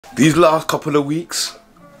These last couple of weeks,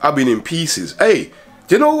 I've been in pieces. Hey,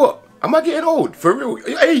 do you know what? Am I getting old? For real?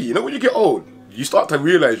 Hey, you know when you get old, you start to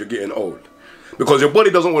realise you're getting old. Because your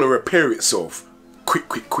body doesn't want to repair itself quick.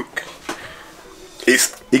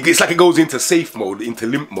 It's like it goes into safe mode, into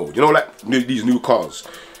limp mode. You know, like these new cars.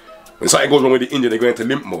 When something goes wrong with the engine, they go into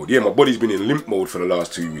limp mode. Yeah, my body's been in limp mode for the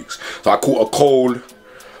last 2 weeks. So I caught a cold.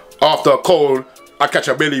 After a cold, I catch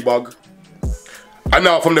a belly bug. And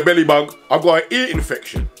now from the belly bug, I've got an ear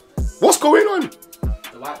infection. What's going on?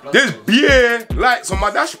 There's beer lights on my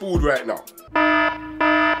dashboard right now.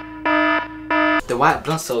 The white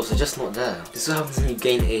blood cells are just not there. This is what happens when you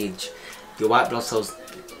gain age. Your white blood cells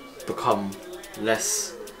become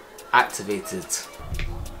less activated.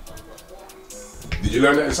 Did you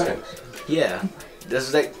learn that in science? Yeah.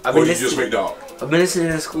 That's like, Or did you just make that up? I've been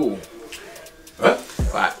listening in school. Huh?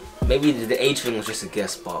 Right. Maybe the age thing was just a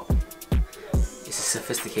guess, but it's a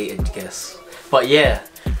sophisticated guess. But yeah.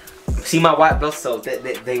 See my white blood cells,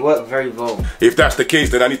 they work very well. If that's the case,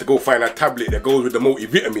 then I need to go find a tablet that goes with the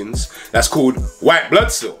multivitamins that's called white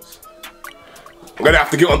blood cells. I'm gonna have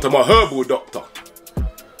to get onto my herbal doctor.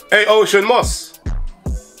 Hey, Ocean Moss,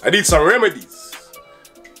 I need some remedies.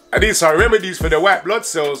 I need some remedies for the white blood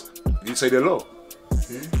cells. Did you say they're low?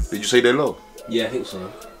 Did you say they're low? Yeah, I think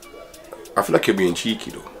so. I feel like you're being cheeky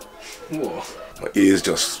though. What? My ears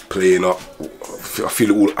just playing up. I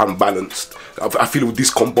feel all unbalanced. I feel all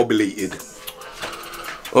discombobulated.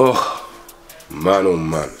 Oh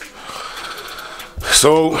man.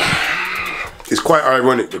 So it's quite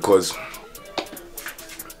ironic because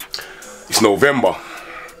it's November.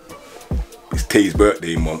 It's Tayes'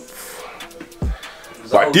 birthday month.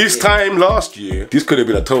 But this time last year, this could have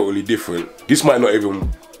been a totally different. We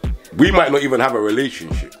might not even have a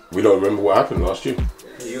relationship. We don't remember what happened last year.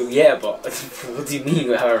 Yeah, but what do you mean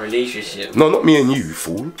we have a relationship? No, not me and you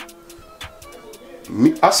fool.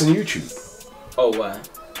 Us and YouTube. Oh, why?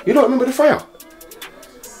 You don't remember the fire?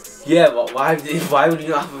 Yeah, but why would you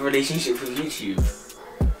not have a relationship with YouTube?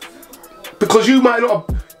 Because you might not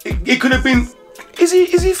have, it could have been, is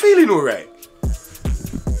he feeling alright?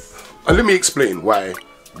 And let me explain why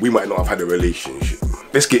we might not have had a relationship.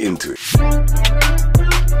 Let's get into it.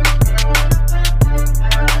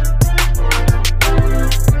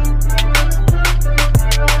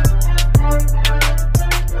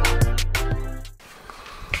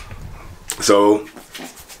 So,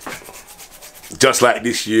 just like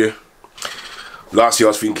this year, last year I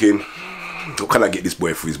was thinking, what can I get this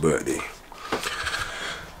boy for his birthday?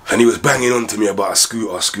 And he was banging on to me about a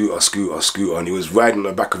scooter, and he was riding on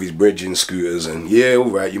the back of his brethren scooters, and yeah,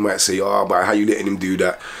 alright, you might say, oh, but how you letting him do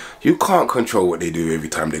that? You can't control what they do every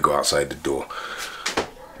time they go outside the door.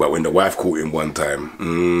 But when the wife caught him one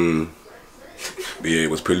time, yeah, it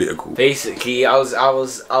was political. Basically, I was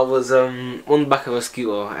on the back of a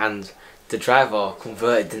scooter, and the driver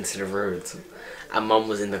converted into the road, and Mum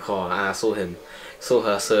was in the car, and I saw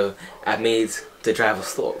her, so I made the driver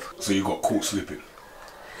stop. So you got caught slipping?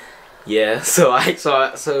 Yeah, so I had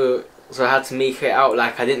to make it out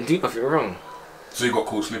like I didn't do nothing wrong. So you got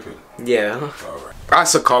caught slipping? Yeah. Alright. I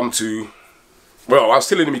succumbed to, well, I was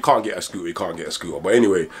telling him he can't get a scooter, but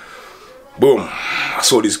anyway, boom, I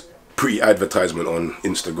saw this pretty advertisement on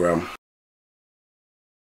Instagram.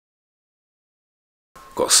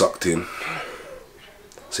 Got sucked in.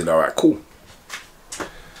 Said, alright, cool.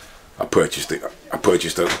 I purchased it. I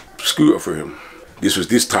purchased a scooter for him. This was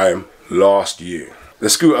this time last year. The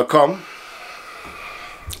scooter come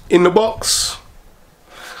in the box,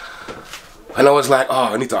 and I was like,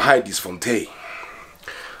 oh, I need to hide this from Tay.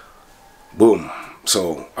 Boom.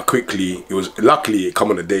 So I quickly, luckily it come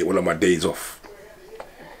on a day, one of my days off.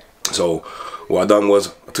 So what I done was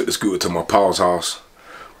I took the scooter to my pal's house,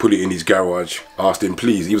 put it in his garage, asked him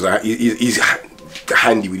please. He was like, he's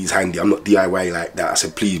handy with his handy. I'm not DIY like that. I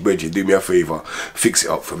said, please, Bridget, do me a favor, fix it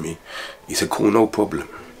up for me. He said, cool, no problem.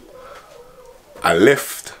 I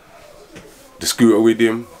left the scooter with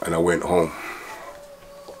him and I went home.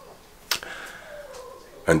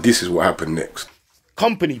 And this is what happened next.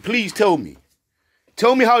 Company, please tell me.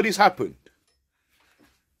 Tell me how this happened.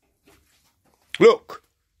 Look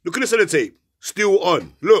at the sellotape. Still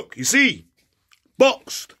on. Look, you see?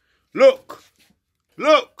 Boxed. Look.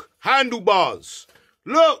 Handlebars.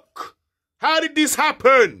 Look. How did this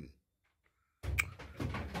happen?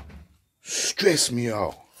 Stress me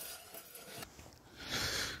out.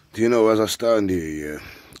 Do you know, as I stand here, yeah,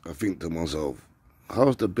 I think to myself,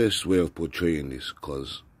 how's the best way of portraying this?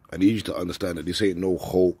 Because I need you to understand that this ain't no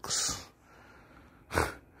hoax.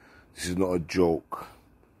 This is not a joke.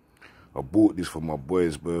 I bought this for my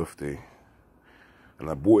boy's birthday. And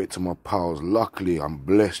I bought it to my pals. Luckily, I'm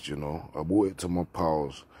blessed, you know. I bought it to my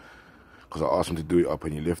pals. because I asked him to do it up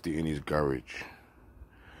and he left it in his garage.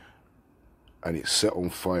 And it set on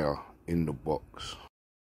fire in the box.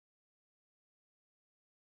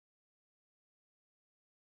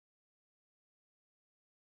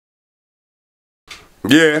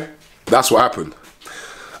 Yeah, that's what happened.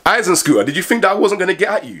 Eyes and Scooter, did you think that I wasn't going to get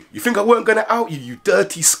at you? You think I weren't going to out you, you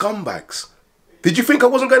dirty scumbags? Did you think I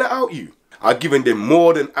wasn't going to out you? I've given them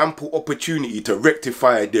more than ample opportunity to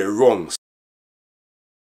rectify their wrongs.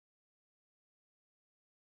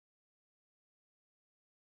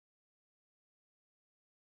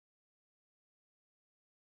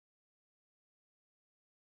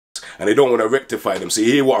 And they don't want to rectify them. So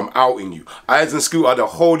you hear what I'm outing you. Eyes and Scooter, the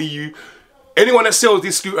whole of you. Anyone that sells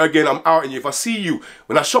this scooter again, I'm outing you. If I see you,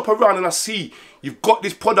 when I shop around and I see you've got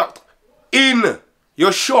this product in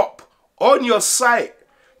your shop, on your site,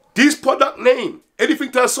 this product name,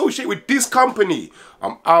 anything to associate with this company,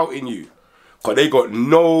 I'm outing you. Because they got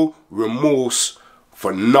no remorse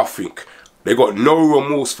for nothing. They got no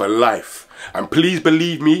remorse for life. And please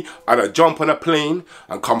believe me, I'd jump on a plane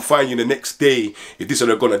and come find you the next day if this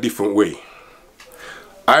had gone a different way.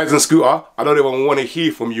 Eyes and Scooter, I don't even want to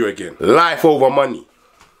hear from you again. Life over money.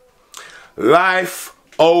 Life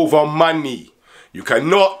over money. You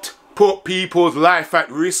cannot put people's life at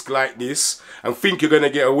risk like this and think you're going to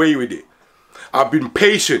get away with it. I've been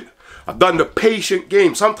patient. I've done the patient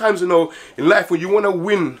game. Sometimes, you know, in life when you want to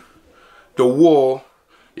win the war,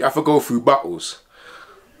 you have to go through battles.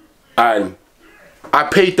 And I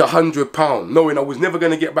paid the £100 knowing I was never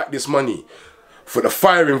going to get back this money for the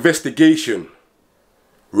fire investigation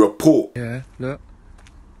report. Yeah, look.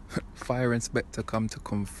 Fire inspector come to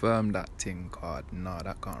confirm that thing card. Nah,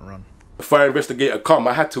 that can't run. The fire investigator come.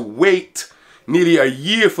 I had to wait nearly a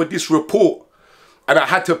year for this report. And I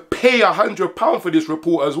had to pay £100 for this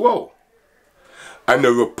report as well. And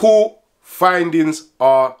the report findings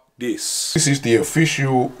are this. This is the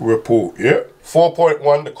official report, yeah?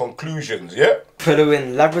 4.1, the conclusions, yeah?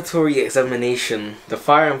 Following laboratory examination, the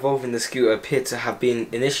fire involving the scooter appeared to have been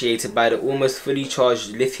initiated by the almost fully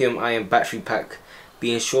charged lithium-ion battery pack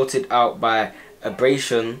being shorted out by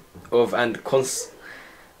abrasion of and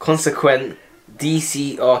consequent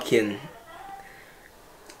DC arcing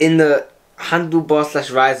in the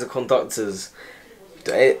handlebar/riser conductors.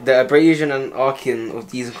 The abrasion and arcing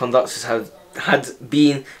of these conductors had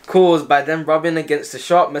been caused by them rubbing against the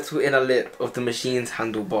sharp metal inner lip of the machine's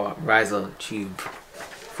handlebar riser tube.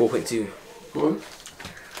 4.2. What?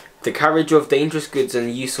 The carriage of dangerous goods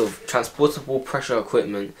and use of transportable pressure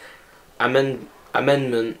equipment.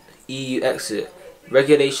 Amendment EU exit.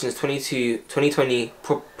 Regulations 2020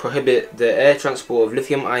 prohibit the air transport of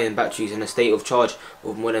lithium-ion batteries in a state of charge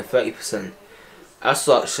of more than 30%. As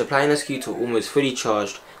such, supplying a scooter almost fully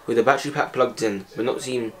charged with the battery pack plugged in would not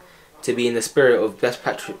seem to be in the spirit of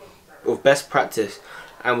best practice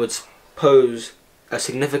and would pose a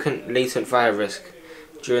significant latent fire risk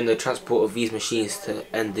during the transport of these machines to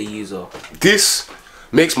end the user. This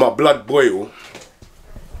makes my blood boil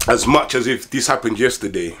as much as if this happened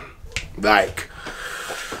yesterday. Like,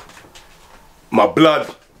 my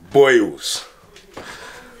blood boils.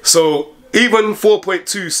 So even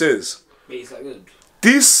 4.2 says,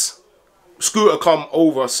 this scooter come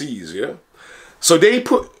overseas, yeah? So they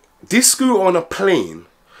put this scooter on a plane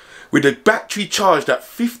with the battery charged at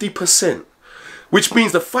 50%, which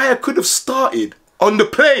means the fire could have started on the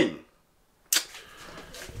plane.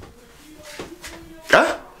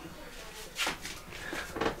 Huh?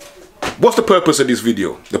 What's the purpose of this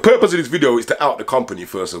video? The purpose of this video is to out the company,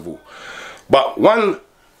 first of all. But one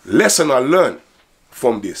lesson I learned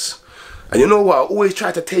from this, and you know what, I always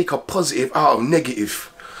try to take a positive out of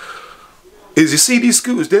negative, is you see these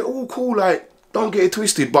scooters, they're all cool, like, don't get it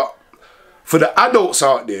twisted, but for the adults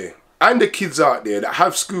out there and the kids out there that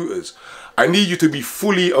have scooters, I need you to be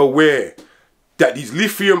fully aware that these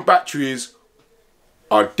lithium batteries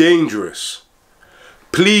are dangerous.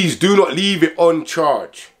 Please do not leave it on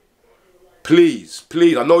charge. Please,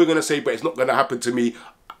 please. I know you're going to say, but it's not going to happen to me.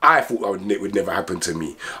 I thought it would never happen to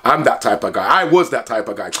me. I'm that type of guy. I was that type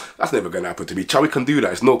of guy. That's never going to happen to me. Child, we can do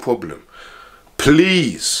that. It's no problem.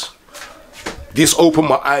 Please. This opened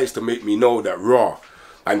my eyes to make me know that raw.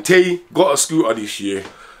 And Tay got a scooter this year.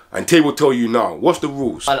 And Tay will tell you now. What's the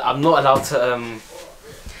rules? I'm not allowed to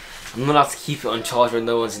I'm not allowed to keep it on charge when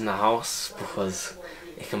no one's in the house because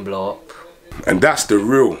it can blow up. And that's the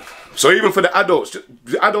rule. So even for the adults,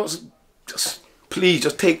 just please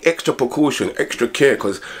just take extra precaution, extra care,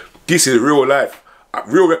 because this is real life.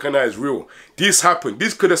 Real recognize real. This happened.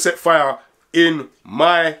 This could have set fire in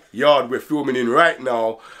my yard we're filming in right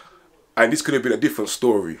now, and this could have been a different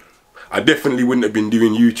story. I definitely wouldn't have been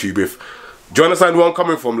doing YouTube if Do you understand where I'm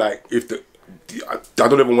coming from? Like, if I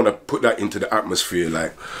don't even want to put that into the atmosphere.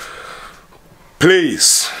 Like,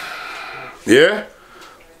 please, yeah.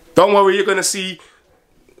 Don't worry, you're gonna see.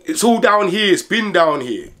 It's all down here. It's been down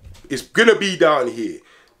here. It's gonna be down here.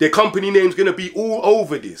 Their company name's gonna be all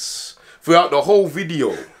over this throughout the whole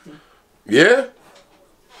video. Yeah?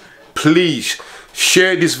 Please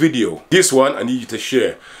share this video. This one I need you to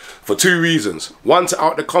share for 2 reasons. 1, to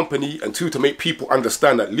out the company, and 2, to make people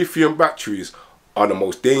understand that lithium batteries are the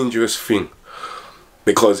most dangerous thing.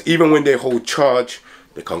 Because even when they hold charge,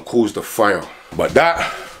 they can cause the fire. But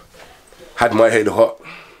that had my head hot.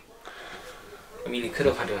 I mean, it could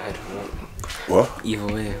have had your head hot. What? Either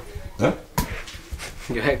way. Huh?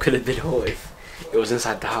 Your head could have been hot if it was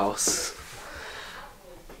inside the house.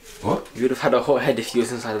 What? You would have had a hot head if you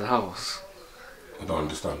was inside the house. I don't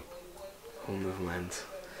understand. Oh, never mind.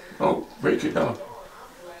 Oh, break it down.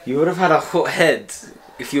 You would have had a hot head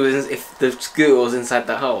if if the scooter was inside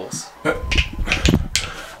the house.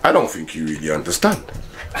 I don't think you really understand.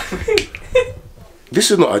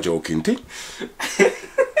 This is not a joking thing.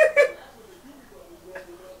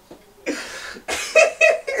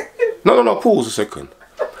 No, pause a second.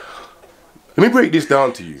 Let me break this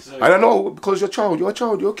down to you. Sorry. And I know, because you're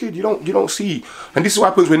a kid, you don't see. And this is what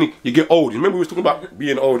happens when you get old. Remember we was talking about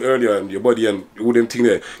being old earlier and your body and all them things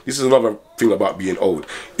there. This is another thing about being old,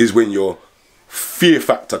 is when your fear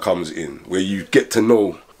factor comes in, where you get to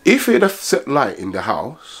know, if it had set light in the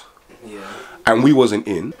house, and we wasn't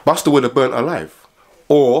in, Buster would have burnt alive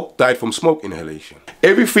or died from smoke inhalation.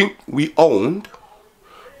 Everything we owned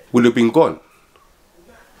would have been gone.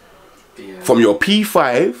 From your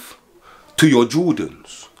P5 to your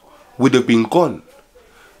Jordans would have been gone.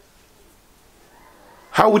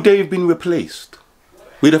 How would they have been replaced?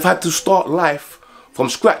 We'd have had to start life from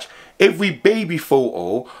scratch. Every baby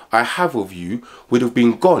photo I have of you would have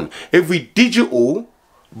been gone. Every digital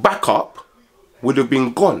backup would have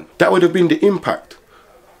been gone. That would have been the impact.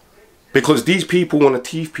 Because these people want to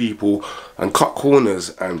thief people and cut corners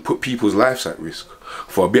and put people's lives at risk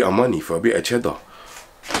for a bit of money, for a bit of cheddar.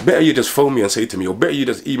 Better you just phone me and say to me, or better you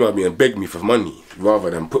just email me and beg me for money,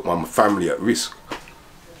 rather than put my family at risk.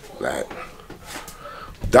 Like,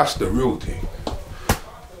 that's the real thing.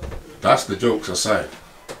 That's the jokes aside.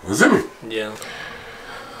 You see me? Yeah.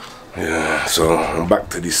 Yeah, so I'm back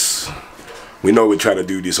to this. We know we're trying to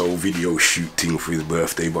do this whole video shoot thing for his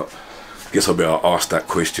birthday, but I guess I better ask that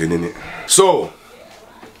question, innit? So,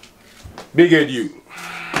 Big Ed, you.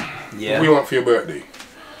 Yeah. What do you want for your birthday?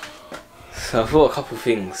 So I thought a couple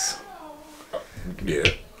things. Yeah.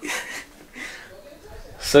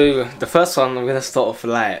 So the first one, I'm gonna start off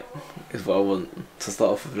with light. Is what I want to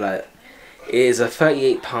start off with light. It is a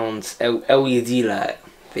 £38 LED light,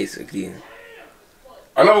 basically.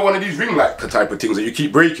 Another one of these ring light type of things that you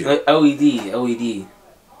keep breaking. LED.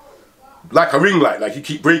 Like a ring light, like you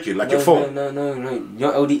keep breaking, like your phone. No. You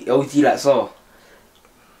know what LED lights are?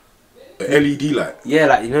 An LED light. Yeah,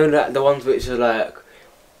 like, you know, like the ones which are like,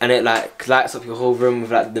 and it like lights up your whole room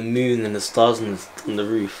with like the moon and the stars on the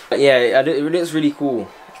roof. But yeah, it looks really cool.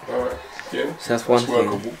 Alright, yeah. So that's one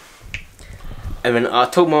thing. And then I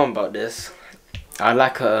told Mom about this. I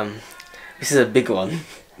like this is a big one.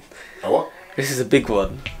 A what? This is a big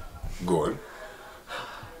one. Go on.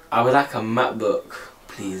 I would like a MacBook,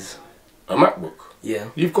 please. A MacBook? Yeah.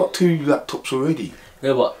 You've got 2 laptops already.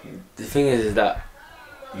 No, but the thing is that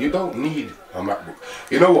you don't need a MacBook.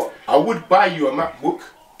 You know what? I would buy you a MacBook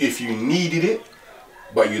if you needed it,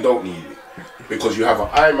 but you don't need it. Because you have an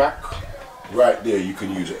iMac right there you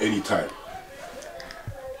can use at any time.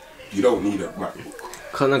 You don't need a MacBook.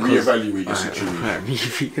 Reevaluate your situation. Right,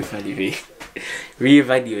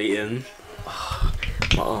 reevaluating.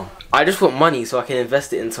 My arm. I just want money so I can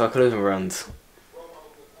invest it into a clothing brand.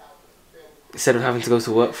 Instead of having to go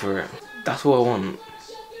to work for it. That's what I want.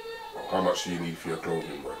 How much do you need for your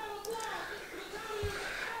clothing, bro?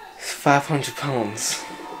 It's £500.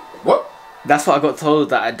 What? That's what I got told,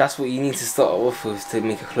 that that's what you need to start off with to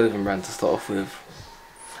make a clothing brand to start off with.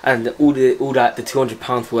 And all the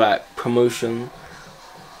 £200 for like promotion.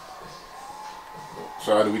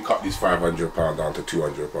 So how do we cut this £500 down to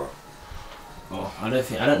 £200? Oh, I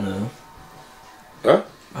don't know. Huh?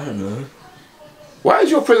 I don't know. Why is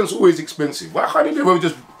your presents always expensive? Why can't it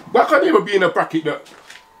ever be in a bracket that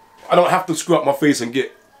I don't have to screw up my face and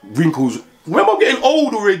get wrinkles? Remember, I'm getting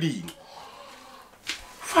old already.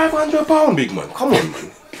 £500, big man. Come on,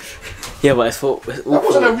 man. Yeah, but it's all that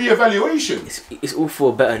wasn't a re-evaluation. It's all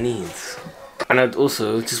for better needs. And I'd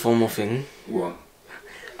also, just one more thing. What?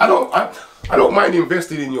 I don't mind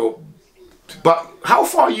investing in your, but how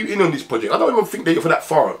far are you in on this project? I don't even think that you're for that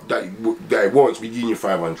far that it warrants me giving you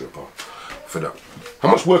 £500. for that. How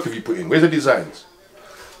much work have you put in? Where's the designs?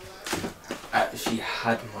 I actually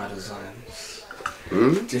had my designs.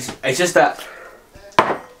 Hmm? It's just that.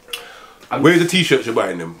 Where's the t-shirts you're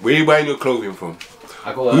buying them? Where are you buying your clothing from?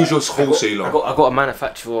 Who's your wholesaler? I got a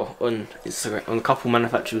manufacturer on Instagram, on a couple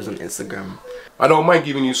manufacturers on Instagram. I don't mind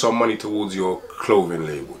giving you some money towards your clothing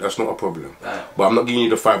label. That's not a problem. But I'm not giving you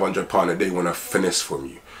the £500 a day when I finesse from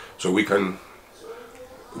you. So we can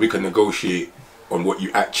negotiate on what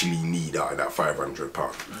you actually need out of that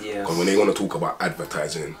 £500. Yeah. Because when they want to talk about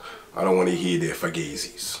advertising, I don't want to hear their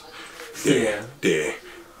fagazis. Yeah. There.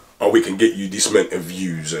 Or we can get you this amount of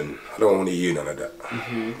views, and I don't want to hear none of that.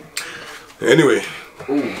 Anyway.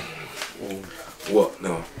 Ooh. What?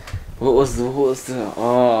 No. What was the?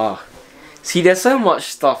 Oh. See, there's so much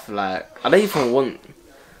stuff. Like, I don't even want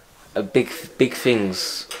a big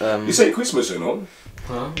things. You say Christmas, you know?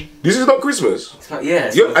 Huh? This is not Christmas. It's not,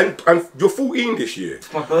 yeah. And you're 14 this year.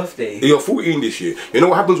 It's my birthday. You're 14 this year. You know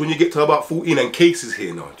what happens when you get to about 14 and Case is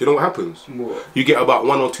here now? Do you know what happens? What? You get about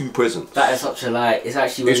 1 or 2 presents. That is such a lie. It's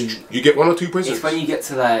actually when you get 1 or 2 presents. It's when you get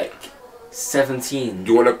to like 17.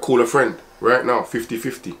 You want to call a friend right now,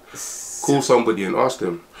 50-50. Call somebody and ask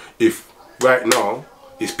them if right now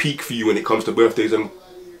it's peak for you when it comes to birthdays and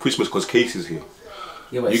Christmas because Case is here.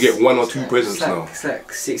 Yeah, you get 1 or 2 presents now. It's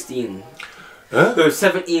like 16. Huh? So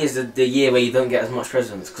 17 is the year where you don't get as much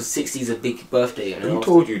presents because 60 is a big birthday. Who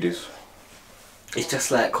told you this? It's just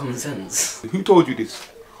like common sense. Who told you this?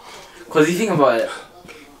 Because you think about it,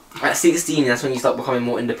 at 16 that's when you start becoming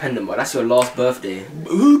more independent, but that's your last birthday.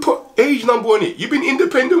 Who put age number on it? You've been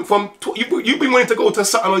independent from, you've been wanting to go to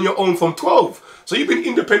something on your own from 12. So you've been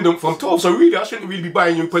independent from 12, so really I shouldn't really be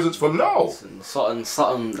buying you presents from now.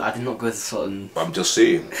 Sutton, I did not go to Sutton. I'm just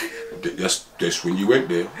saying, that's when you went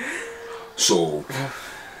there. So,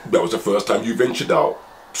 that was the first time you ventured out.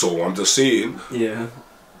 So I'm just saying, yeah,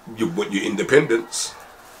 you want your independence.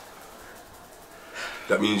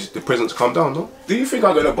 That means the presents come down, no? Do you think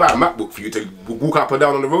I'm going to buy a MacBook for you to walk up and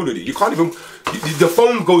down on the road with it? You can't even, the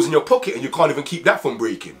phone goes in your pocket and you can't even keep that from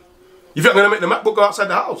breaking. You think I'm going to make the MacBook go outside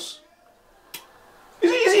the house?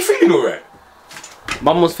 Is he feeling alright?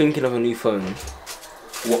 Mum was thinking of a new phone.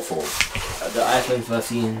 What phone? The iPhone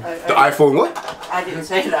 13. The iPhone what? I didn't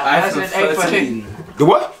say that. iPhone 13. The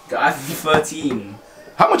what? The iPhone 13.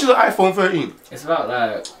 How much is an iPhone 13? It's about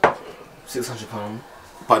like £600.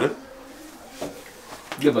 Pardon?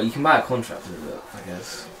 Yeah, but you can buy a contract with it, I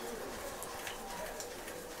guess.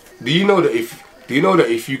 Do you know that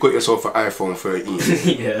if you got yourself an iPhone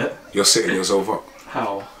 13, yeah, you're setting yourself up?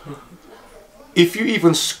 How? If you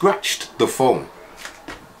even scratched the phone,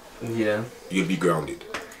 yeah, you'd be grounded.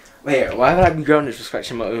 Wait, why would I be grounded for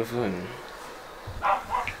scratching my own phone?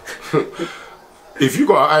 If you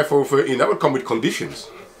got an iPhone 13, that would come with conditions.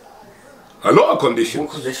 A lot of conditions.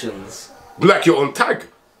 What conditions? Like your own tag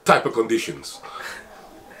type of conditions.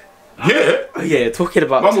 Yeah. Oh yeah, talking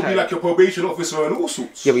about Mum would be like your probation officer and all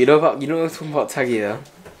sorts. Yeah, but you know what I'm talking about tag, yeah?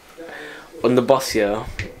 On the bus, yeah.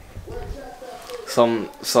 Some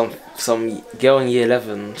girl in year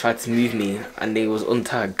 11 tried to move me and they was on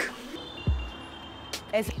tag.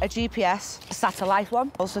 It's a GPS, a satellite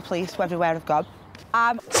one. Also police everywhere I've gone.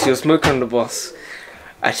 She was smoking on the bus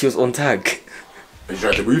and she was on tag. And she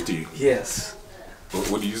tried to move to you? Yes.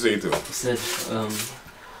 What did you say to her?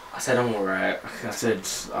 I said I'm alright. I said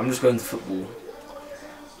I'm just going to football.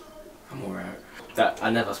 I'm alright. That I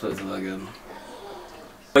never spoke to her again.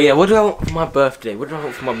 But yeah, what do I want for my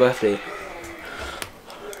birthday?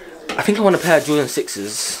 I think I want a pair of Jordan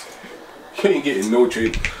 6s. You ain't getting no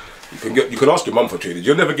trade. You can ask your mum for traders.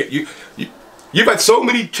 You'll never get you've had so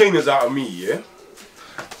many trainers out of me, yeah?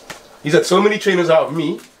 He's had so many trainers out of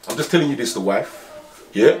me. I'm just telling you this, the wife,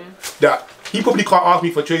 yeah? That he probably can't ask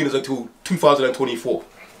me for trainers until 2024.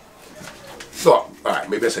 So, alright,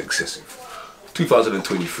 maybe that's excessive.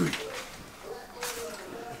 2023.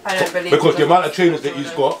 I don't believe because the amount of trainers that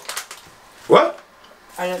he's got. What?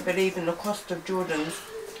 I don't believe in the cost of Jordans.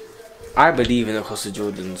 I believe in the cost of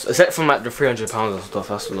Jordans, except from like the £300 and stuff.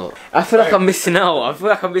 That's a lot. I feel like I'm missing out.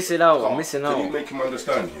 I'm missing out. Can you make him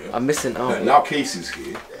understand? Yeah. I'm missing out. That now Case is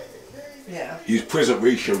here. Yeah. His present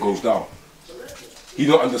ratio goes down. He's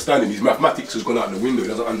not understanding. His mathematics has gone out the window. He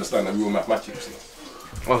doesn't understand the real mathematics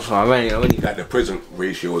now. Oh, sorry, I mean, that the present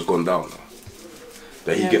ratio has gone down now.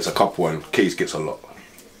 That he gets a couple and Case gets a lot.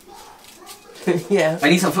 Yeah. I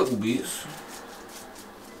need some football boots.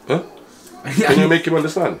 Huh? Can you make him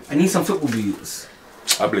understand? I need some football boots.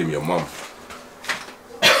 I blame your mum.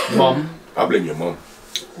 Mum? I blame your mum.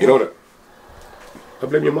 You know that? I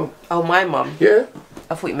blame your mum. Oh, my mum? Yeah.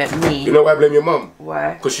 I thought you meant me. You know why I blame your mum?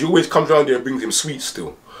 Why? Because she always comes round there and brings him sweets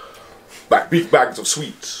still. Like big bags of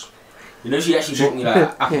sweets. You know, she actually bought me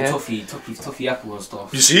like apple toffee apple and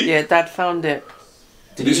stuff. You see? Yeah, Dad found it.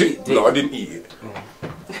 Did you eat it? No, I didn't eat it.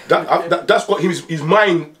 That's got his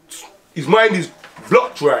mind. His mind is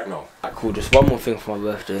blocked right now. Alright, cool. Just one more thing for my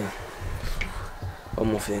birthday.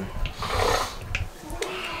 One more thing.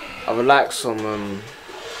 I would like some new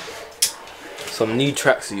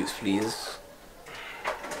tracksuits, please.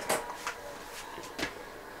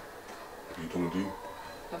 You talking to you?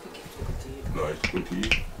 I think he's talking to you. No, he's talking to you.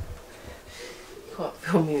 You can't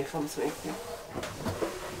film me if I'm smoking.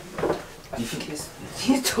 I think he's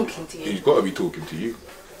talking to you. He's got to be talking to you.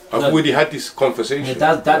 I've already had this conversation.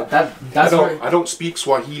 That's I don't speak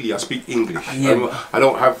Swahili. I speak English. Yeah, I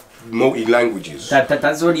don't have multi languages.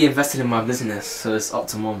 That's already invested in my business, so it's up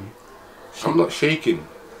to mom. I'm not shaking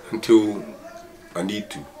until I need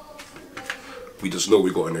to. We just know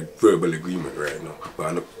we got a verbal agreement right now.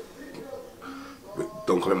 But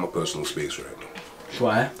don't come in my personal space right now.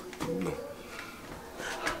 Why? No.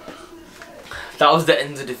 That was the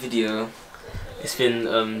end of the video. It's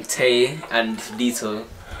been Tay and Lito.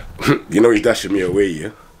 You know he's dashing me away,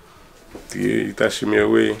 yeah? Yeah, he's dashing me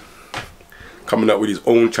away. Coming up with his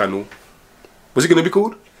own channel. What's it gonna be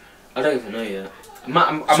called? I don't even know yet. I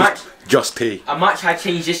might Just Tay. I might try to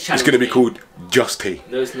change this channel. It's gonna be called Just Tay.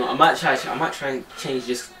 No, it's not. I might try and change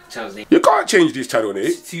this channel's name. You can't change this channel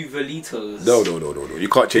name. To Velitos. No. You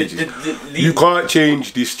can't change it. You can't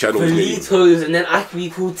change this channel's name. Velitos, and then I can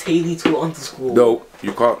be called Taylito _. No,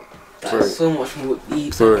 you can't. That's Sorry. so much more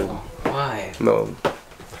deep. Sorry. Why? No.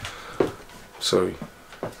 Sorry.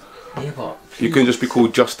 Yeah, but you can just be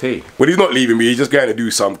called Just Tay. When he's not leaving me, he's just going to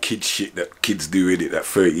do some kid shit that kids do in it, that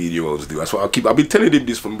 13-year-olds do. That's what I've been telling him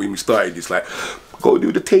this from when we started this. Like, go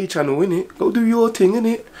do the Tay channel, innit? Go do your thing,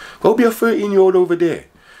 innit? Go be a 13-year-old over there.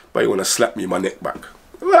 But you want to slap me in my neck back.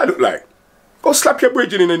 What do I look like? Go slap your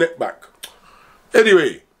bridging in the neck back.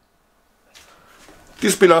 Anyway,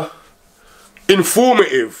 this has been a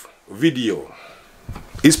informative video.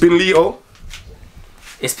 It's been Leo.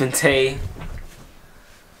 It's been Tay.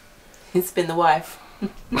 It's been the wife.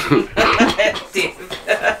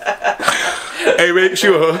 Hey, make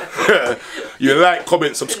sure you like,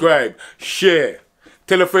 comment, subscribe, share.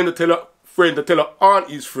 Tell a friend to tell a friend to tell a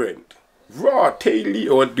auntie's friend. Raw Tay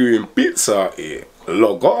Leo doing bits out here.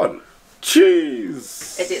 Log on.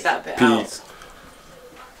 Cheers. Edit that bit Peace.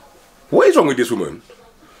 What is wrong with this woman?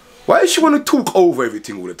 Why does she want to talk over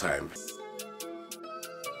everything all the time?